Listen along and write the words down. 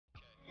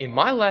In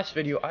my last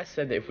video, I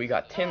said that if we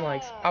got 10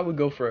 likes, I would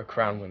go for a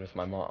crown win with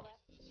my mom.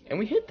 And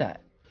we hit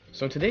that.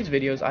 So in today's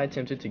videos, I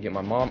attempted to get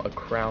my mom a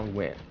crown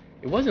win.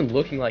 It wasn't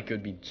looking like it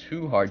would be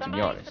too hard, to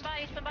be honest.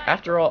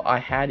 After all, I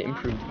had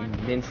improved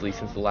immensely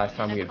since the last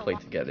time we had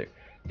played together.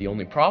 The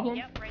only problem?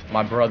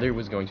 My brother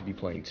was going to be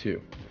playing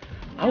too.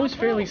 I was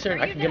fairly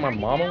certain I could get my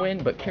mom a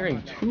win, but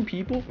carrying 2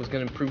 people was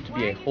going to prove to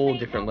be a whole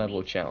different level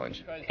of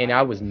challenge. And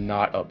I was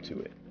not up to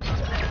it.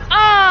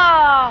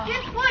 Oh!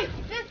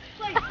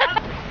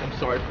 I'm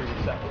sorry for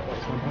your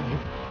sacrifice.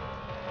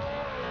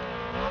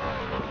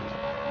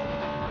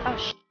 Oh,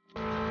 sh**.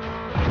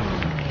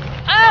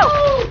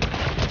 Oh!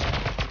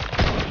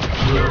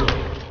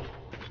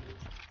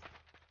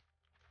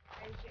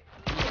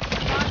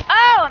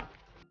 Oh!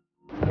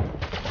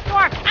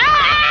 Storm!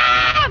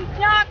 Ah! I'm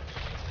knocked!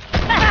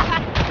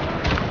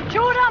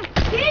 Shoot him!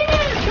 Get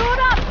him! Shoot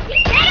him!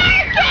 Get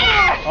her! Get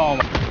her! Oh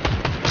my.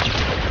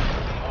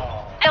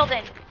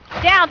 Building.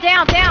 Down,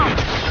 down, down!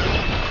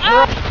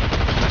 Oh!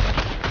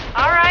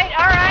 Alright,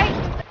 alright.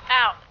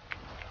 Ow.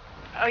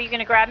 Oh, you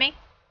gonna grab me?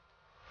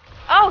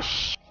 Oh,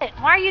 shit!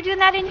 Why are you doing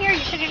that in here? You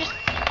should've just...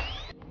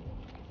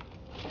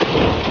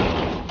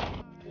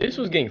 This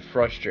was getting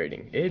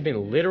frustrating. It had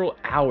been literal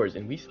hours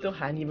and we still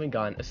hadn't even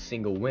gotten a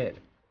single win.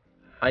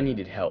 I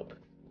needed help.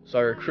 So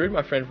I recruited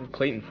my friend from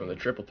Clayton from the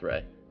Triple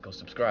Threat, go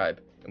subscribe,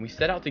 and we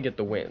set out to get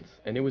the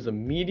wins. And it was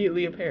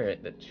immediately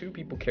apparent that 2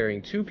 people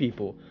carrying 2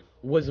 people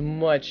was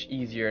much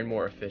easier and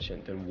more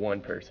efficient than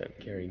 1 person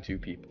carrying 2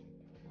 people.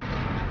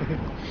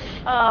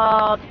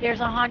 Oh, there's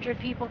 100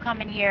 people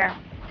coming here.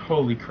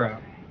 Holy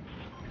crap.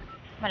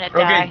 I'm gonna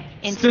die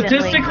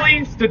instantly.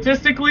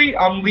 Statistically,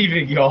 I'm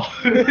leaving y'all.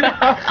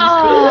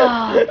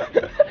 Oh! What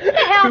the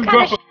hell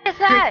kind of shit is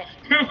that?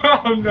 No,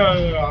 I'm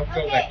going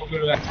back. I'm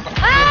going back.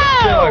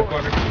 Oh!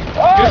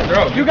 Good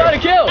throw. You got a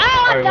kill!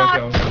 Oh, I'm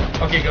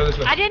knocked! Okay, go this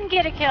way. I didn't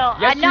get a kill.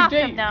 Yes, I knocked you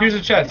did. him though. Here's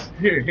a chest.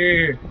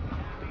 Here.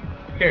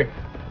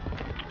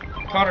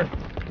 Connor.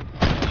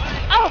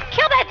 Oh,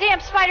 kill that damn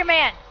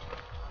Spider-Man!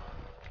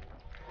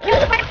 Kill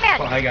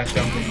Spider-Man! Oh, I got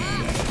something.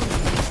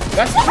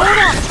 That's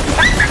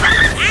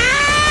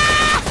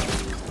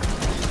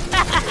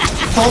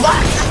Hold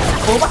on!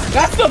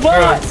 That's the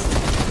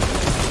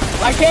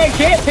boss! I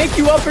can't pick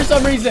you up for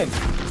some reason.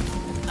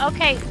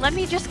 Okay, let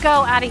me just go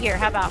out of here.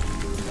 How about?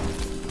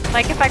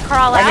 Like if I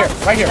crawl out?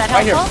 Right here.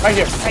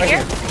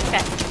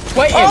 Okay.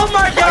 Wait. Oh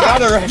my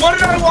god! What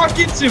did I walk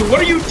into? What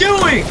are you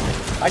doing?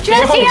 I Just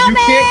can't. heal You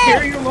me! can't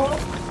carry your mom?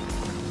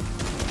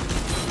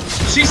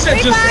 She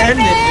said just end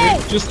it,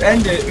 dude. Just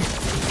end it.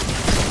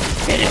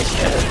 Finish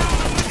it.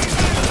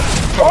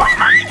 Oh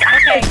my god!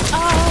 Okay.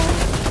 Oh.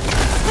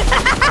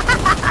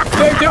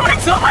 They're doing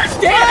so much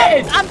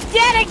damage! I'm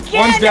dead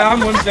again! One's down.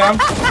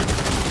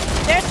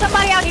 There's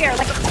somebody out here.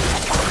 Like,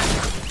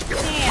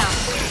 damn.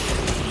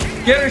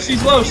 Get her,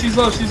 she's low.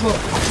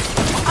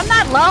 I'm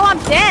not low, I'm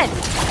dead.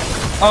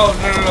 Oh,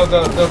 no,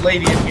 the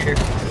lady in here.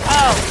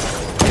 Oh.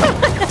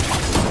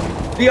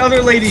 The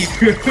other lady.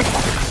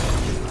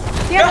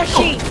 The other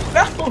sheep.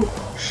 No!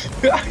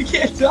 I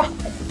can't die.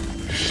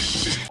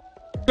 She's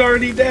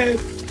already dead.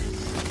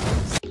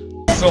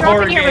 It's a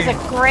horror Dropping here was a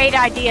great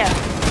idea.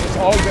 It's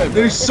all good.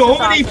 There's so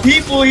many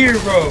people here,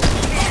 bro.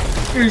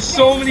 There's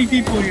so many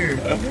people here.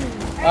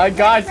 I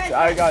got it.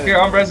 Here,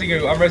 I'm resing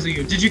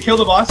you. Did you kill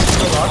the boss?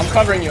 I'm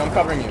covering you.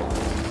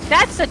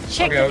 That's a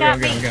chick that got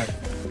me. Okay.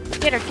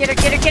 Get her.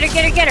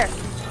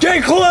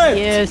 Get Clint!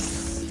 Yes.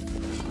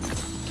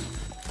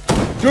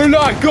 You're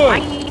not good!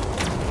 Bye.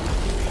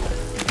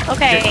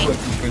 Okay.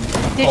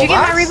 Did you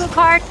get my reboot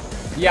card?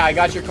 Yeah, I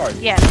got your card.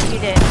 Yes, you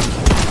did.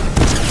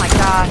 Oh my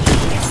gosh.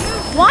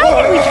 Why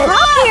did we come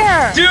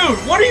here? Dude,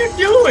 what are you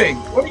doing?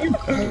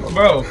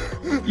 Bro,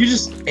 you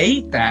just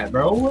ate that,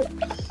 bro.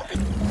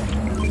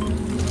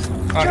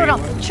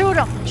 Shoot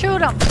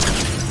him.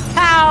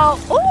 How?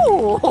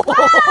 Ooh!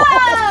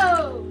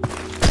 Whoa!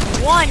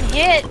 1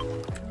 hit.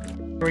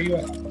 Where are you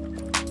at?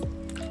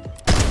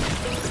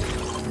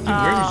 Dude,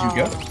 where did you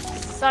go?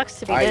 Sucks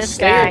to be this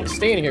guy.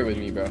 Stay in here with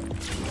me, bro.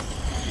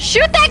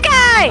 Shoot that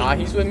guy! Nah,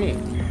 he's with me.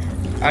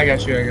 I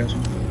got you.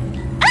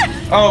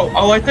 Oh,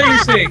 I thought you were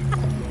saying.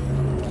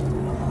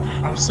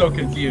 I'm so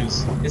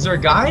confused. Is there a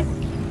guy?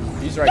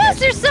 He's right Yes,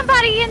 there's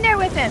somebody in there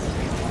with him.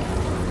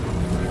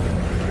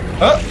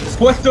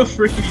 What the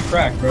freaking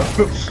crack, bro?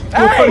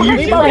 Hey,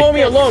 leave my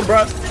homie alone,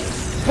 bro.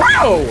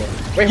 Bro!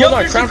 Wait, hold on.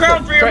 There's a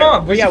crown for your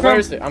mom. Wait, yeah, where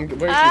is it? I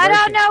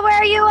don't know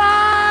where you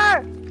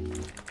are.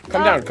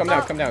 Come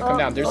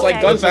down. There's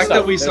like guns. The fact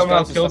that we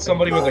somehow killed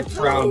somebody with a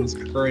crown is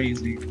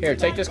crazy. Here,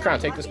 take this crown.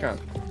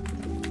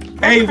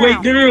 Hey, wait,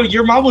 no.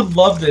 Your mom would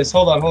love this.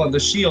 Hold on. The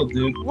shield,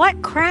 dude.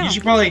 What crown? You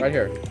should probably. Right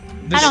here.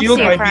 The shield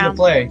might be the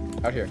play.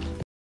 Out here.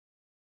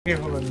 Here,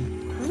 hold on.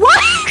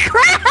 What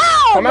crown?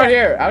 Come out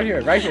here,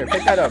 right here.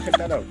 Pick that up.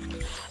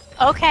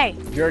 Okay.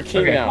 You're a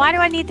king now. Why do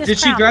I need this crown? Did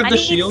she grab the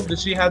shield? Did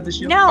she have the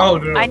shield? No. Oh,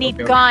 no. I need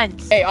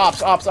guns. Hey,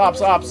 ops.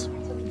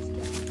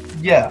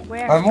 Yeah.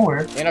 Where? I'm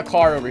aware. In a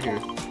car over here.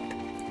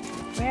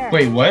 Where?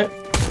 Wait, what?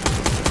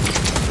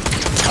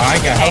 I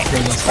got help for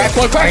this. Crack.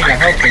 I got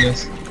help for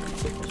this.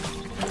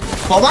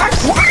 Fall back!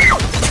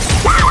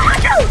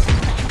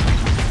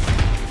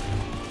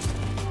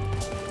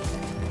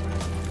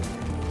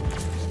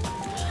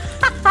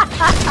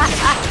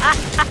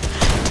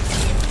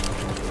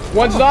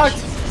 One's knocked.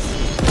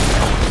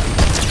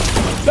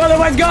 Another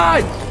one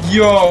gone.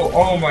 Yo,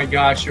 oh my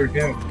gosh, you're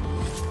dead.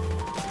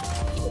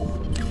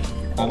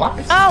 Oh,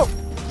 what? Oh!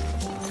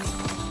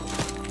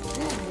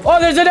 Oh,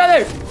 there's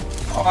another.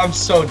 Oh, I'm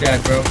so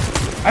dead, bro.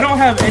 I don't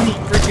have any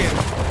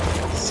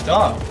freaking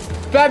stuff.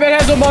 Batman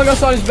has Among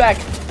Us on his back.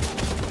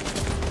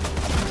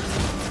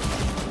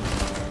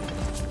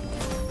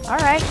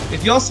 Alright.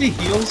 If y'all see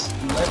heals,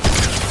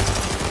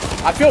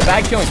 I feel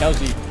bad killing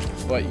Kelsey,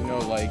 but you know,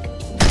 like,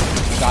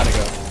 you gotta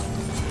go.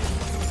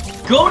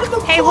 go to the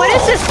Hey, floor.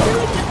 what is this? What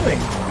are you doing?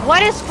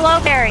 What is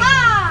Flowberry?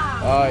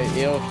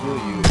 It'll heal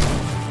you.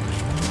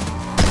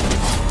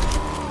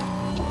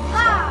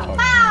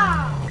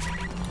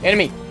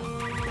 Enemy.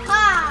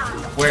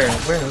 Where?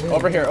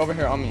 Over here,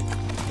 on me.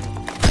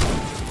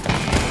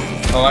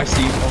 Oh, I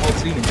see. A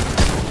whole team.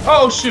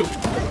 Oh, shoot.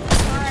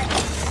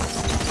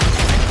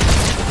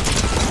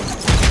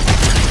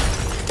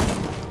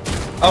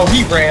 Oh,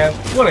 he ran.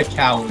 What a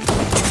coward.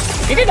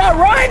 He did not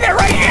run! They're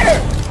right here!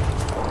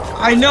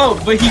 I know,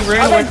 but he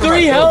ran I'm away at from 3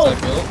 my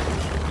health. bullets,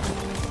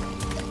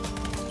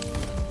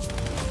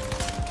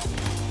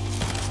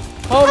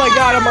 Oh my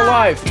god, I'm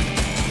alive.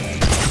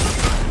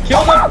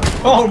 Kill him!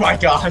 Oh my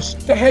gosh.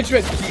 The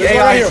henchman. The There's one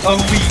AI right is here.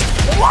 elite.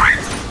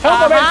 Help,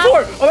 I'm at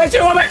 4. I'm at 2.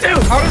 I'm at 2.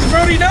 How does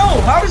Brody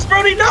know? How does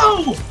Brody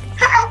know?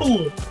 How?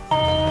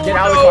 Get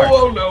out of the No, car.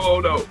 oh no, oh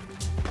no.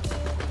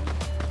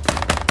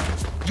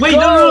 Wait, Go.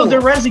 no,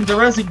 they're rezzing.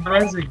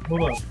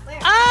 Hold on.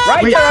 Oh!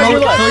 Right Wait, there on tell your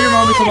left. your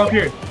mom to come up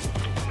here.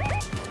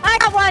 I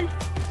got one!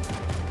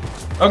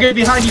 Okay,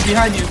 behind you.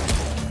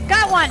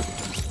 Got one!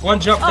 One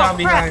jump Oh, down crap.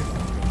 behind.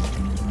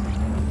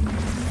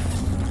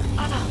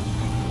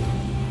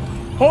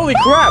 Holy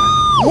crap.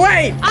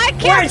 Wait. I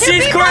killed 2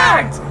 she's people!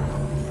 cracked.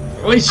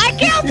 Wait, I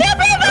killed 2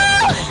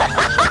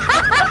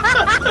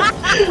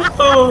 people!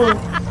 Oh.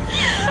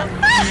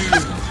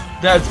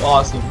 That's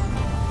awesome.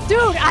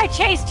 Dude, I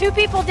chased 2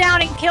 people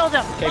down and killed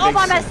them Okay, all big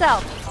by sis.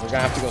 myself. We're gonna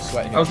have to go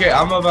sweat here. Okay,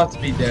 I'm about to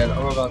be dead.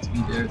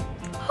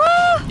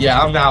 Yeah,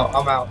 I'm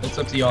out. It's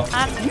up to y'all.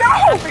 I'm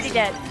pretty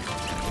dead.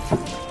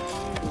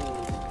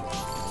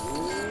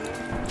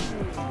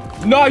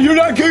 No, you're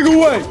not getting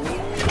away.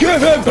 Give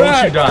him Don't you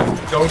back. die.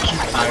 Don't you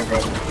die, bro.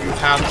 You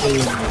have to win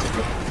this,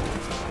 bro.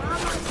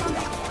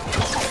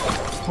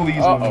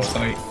 Please win this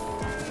fight.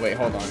 Wait,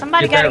 hold on.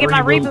 Somebody Get gotta that get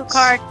my reboot. reboot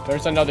card.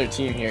 There's another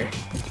team here.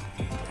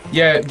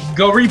 Yeah,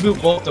 go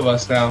reboot both of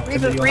us now.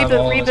 and then Reboot, you'll have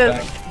all of us reboot.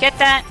 back. Get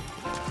that.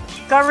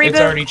 Go reboot. It's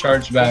already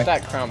charged Put back.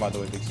 that crown, by the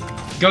way, Big C.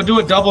 Go do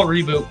a double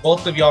reboot.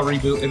 Both of y'all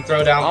reboot and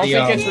throw down I the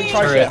don't think it's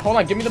recharged turret. yet. Hold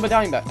on, give me the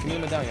medallion back. Give me the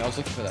medallion. I was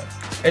looking for that.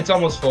 It's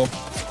almost full.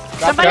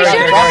 Somebody Right shoot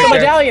there, him! right Drop the there.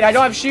 medallion. I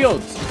don't have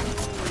shields.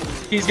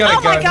 He's got a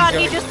Oh gun. my god,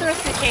 he's he got just threw a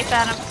suitcase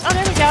at him. Oh,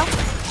 there we go.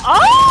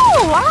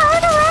 Oh,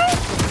 alright.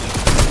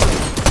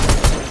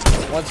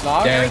 One's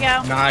knocked. Dead. There we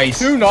go. Nice.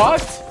 2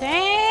 knocked.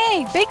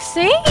 Dang, big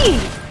C.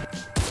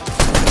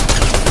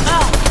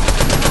 Oh,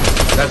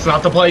 That's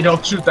not the play.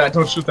 Don't shoot that.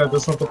 That's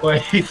not the play.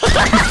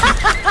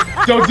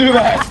 Don't do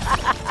that.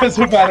 That's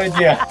a bad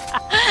idea.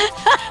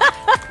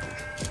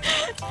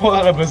 Pull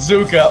out a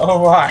bazooka.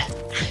 Oh my.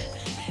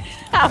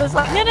 I was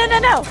like,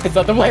 no. It's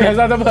not the play. It's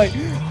not the play.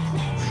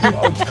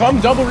 Oh,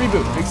 come double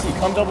reboot. Big C,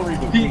 come double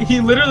reboot.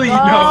 He literally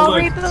Oh,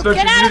 look, reboot. Spencer,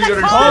 Get out you of the need to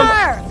understand.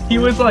 car! He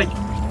was like,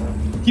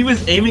 he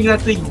was aiming that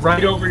thing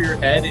right over your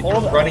head and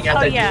Hold on. running at Oh,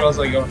 that yeah. dude. I was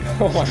like, oh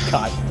Oh my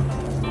god.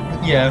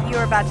 yeah. You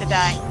were about to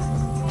die.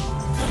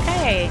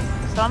 Okay,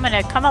 so I'm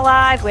gonna come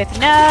alive with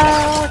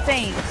no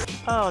things.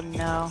 Oh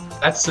no.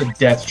 That's a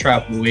death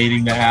trap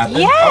waiting to happen.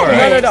 Yes! All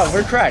right. No.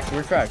 We're cracked.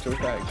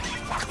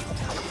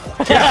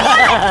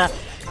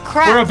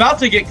 Crap. We're about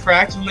to get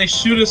cracked when they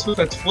shoot us with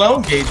a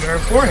 12 gauge in our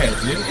forehead,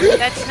 dude.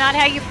 That's not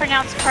how you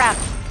pronounce crap.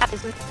 That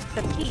is with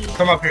the P.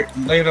 Come up here,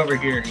 lay it over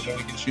here, and then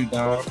we can shoot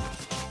down.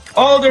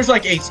 Oh, there's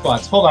like 8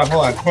 spots. Hold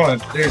on.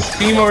 There's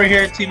team over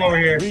here,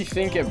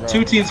 Rethink it, bro.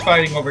 2 teams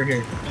fighting over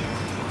here.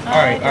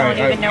 I don't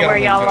even know where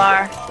y'all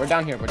are. We're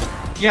down here.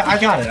 Yeah, I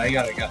got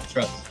it.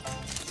 Trust.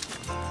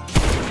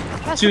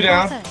 That's 2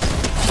 down.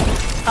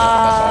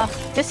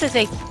 This is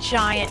a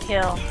giant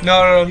hill.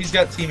 No, he's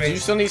got teammates. You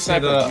still need To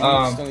sniper. the,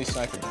 You still need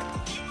sniper.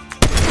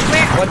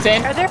 Where? What's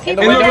in? Are there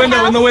people in the that window,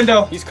 house? in the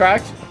window. He's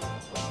cracked.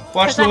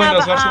 Watch 'Cause the I have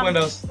windows, a, watch the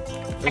windows.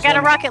 I got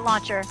a rocket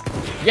launcher.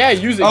 Yeah,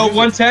 use it. Oh, use it.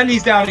 110,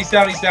 he's down.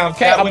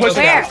 Okay, That I'm window's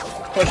pushing Where? down.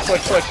 out.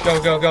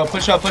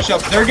 Push. Go. Push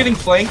up. They're getting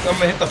flanked. I'm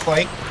gonna hit the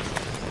flank.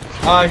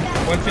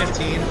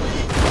 115.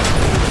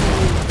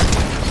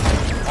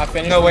 I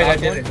finished. No, wait, the I last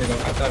didn't one. hit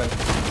him. I thought I...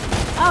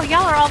 Oh,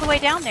 y'all are all the way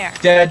down there.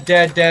 Dead.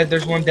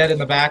 There's one dead in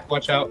the back.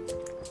 Watch out.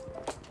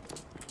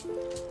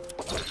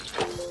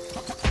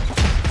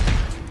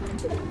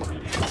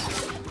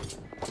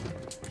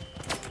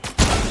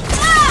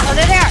 Oh,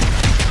 they're there.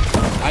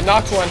 I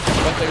knocked one,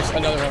 but there's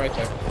another one right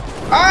there.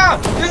 Ah!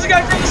 There's a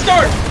guy from the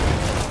start!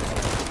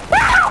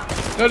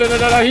 No,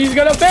 he's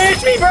gonna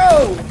finish me,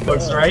 bro!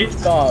 Looks right.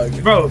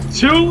 Dog. Bro,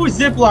 2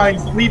 zip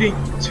lines leading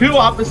 2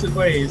 opposite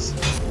ways.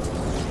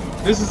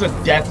 This is a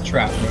death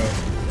trap,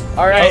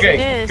 bro. Alright. It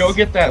Okay, is. go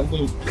get that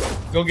loot.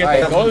 Go get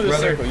Alright, that, go to the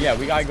brother. circle. Yeah,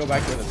 we gotta go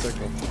back to the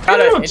circle.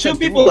 No, It's two a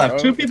people duel, left. bro.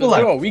 Two It's a people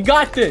left. duel. We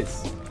got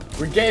this.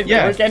 We're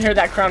getting her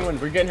that crown win.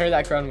 We're getting her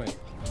that crown win.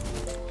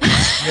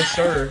 Yes,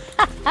 sir.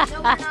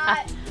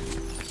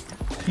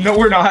 No,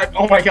 we're not.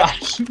 Oh my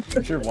gosh.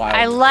 You're wild.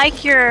 I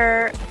like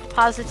your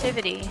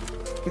positivity.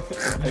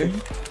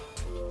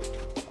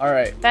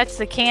 Alright. That's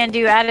the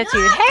can-do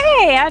attitude.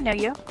 Hey, I know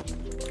you.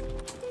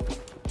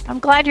 I'm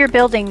glad you're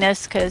building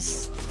this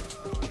because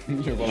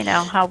You're you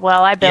know how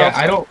well I build.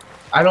 Yeah,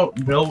 I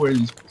don't know where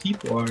these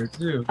people are,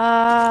 too.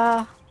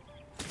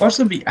 Watch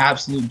them be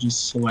absolute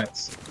just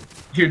sweats.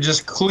 Here,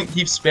 just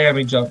keep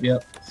spamming jump.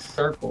 Yep.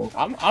 Circle.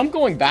 I'm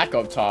going back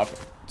up top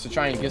to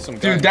try and get some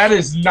guns. Dude, that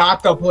is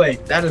not the play.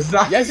 That is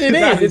not. Yes, it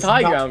that is. It's high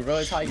not- ground, bro.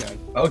 It's high ground.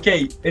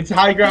 Okay, it's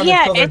high ground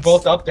Yeah, until they're it's-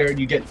 both up there and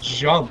you get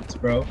jumped,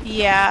 bro.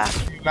 Yeah,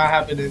 Not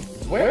happening.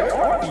 Where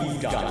are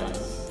these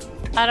guys?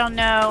 I don't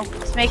know.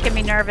 It's making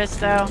me nervous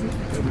though.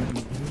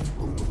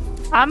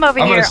 I'm over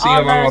I'm here gonna see them.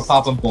 I'm gonna almost.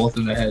 pop them both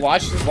in the head.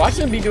 Watch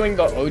them be doing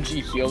the OG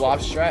heal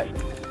off strat.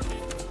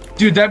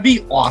 Dude, that'd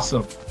be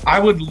awesome. I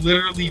would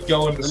literally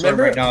go in the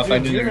server Remember, right now if I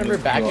dude, knew do you they were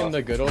remember gonna back go in the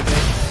off. good old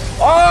days?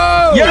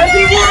 Oh! Yeah,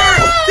 they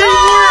were!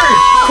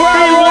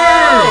 They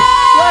were!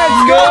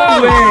 Let's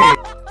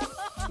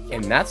No way!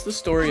 And that's the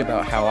story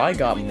about how I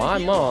got my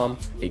mom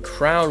a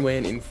crown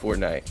win in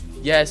Fortnite.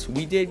 Yes,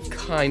 we did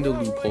kind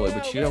of loophole it,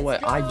 but you know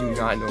what? I do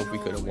not know if we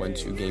could have won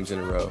 2 games in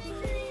a row.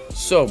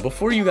 So,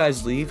 before you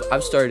guys leave,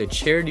 I've started a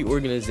charity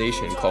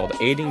organization called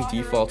Aiding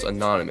Defaults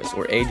Anonymous,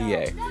 or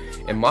ADA.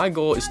 And my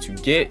goal is to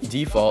get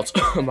Defaults,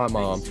 my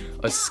mom,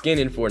 a skin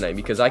in Fortnite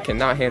because I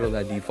cannot handle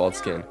that default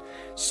skin.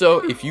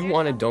 So, if you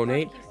want to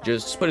donate,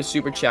 just put a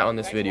super chat on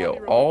this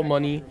video. All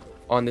money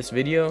on this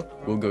video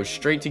will go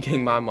straight to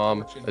getting my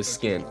mom a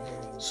skin.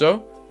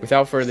 So,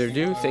 without further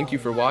ado, thank you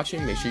for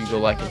watching. Make sure you go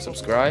like and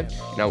subscribe,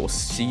 and I will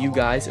see you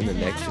guys in the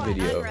next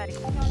video. I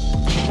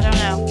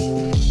don't know.